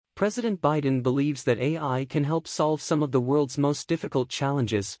President Biden believes that AI can help solve some of the world's most difficult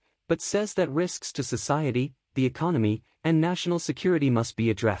challenges, but says that risks to society, the economy, and national security must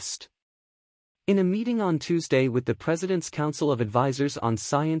be addressed. In a meeting on Tuesday with the President's Council of Advisors on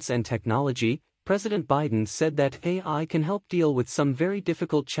Science and Technology, President Biden said that AI can help deal with some very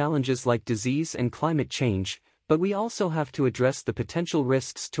difficult challenges like disease and climate change, but we also have to address the potential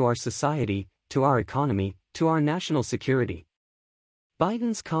risks to our society, to our economy, to our national security.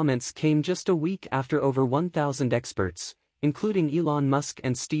 Biden's comments came just a week after over 1,000 experts, including Elon Musk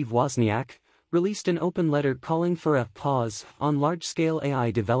and Steve Wozniak, released an open letter calling for a pause on large-scale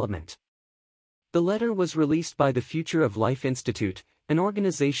AI development. The letter was released by the Future of Life Institute, an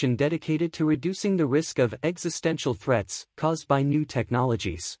organization dedicated to reducing the risk of existential threats caused by new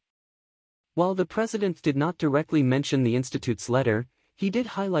technologies. While the president did not directly mention the institute's letter, he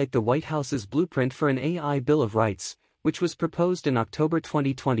did highlight the White House's blueprint for an AI Bill of Rights, which was proposed in October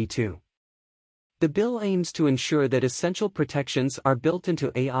 2022. The bill aims to ensure that essential protections are built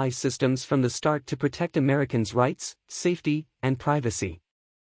into AI systems from the start to protect Americans' rights, safety, and privacy.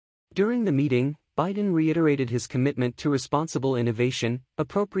 During the meeting, Biden reiterated his commitment to responsible innovation,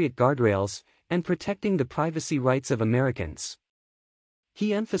 appropriate guardrails, and protecting the privacy rights of Americans.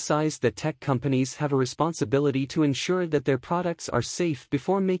 He emphasized that tech companies have a responsibility to ensure that their products are safe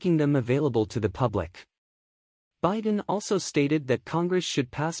before making them available to the public. Biden also stated that Congress should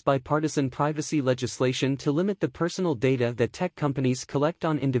pass bipartisan privacy legislation to limit the personal data that tech companies collect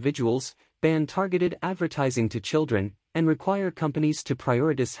on individuals, ban targeted advertising to children, and require companies to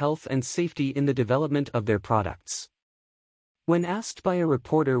prioritize health and safety in the development of their products. When asked by a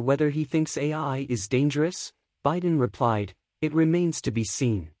reporter whether he thinks AI is dangerous, Biden replied, "It remains to be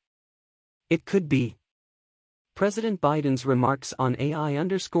seen. It could be." President Biden's remarks on AI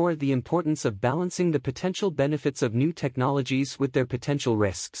underscore the importance of balancing the potential benefits of new technologies with their potential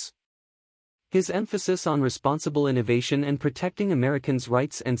risks. His emphasis on responsible innovation and protecting Americans'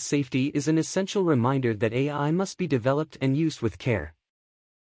 rights and safety is an essential reminder that AI must be developed and used with care.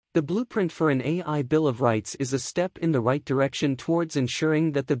 The blueprint for an AI Bill of Rights is a step in the right direction towards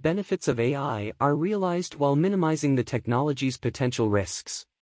ensuring that the benefits of AI are realized while minimizing the technology's potential risks.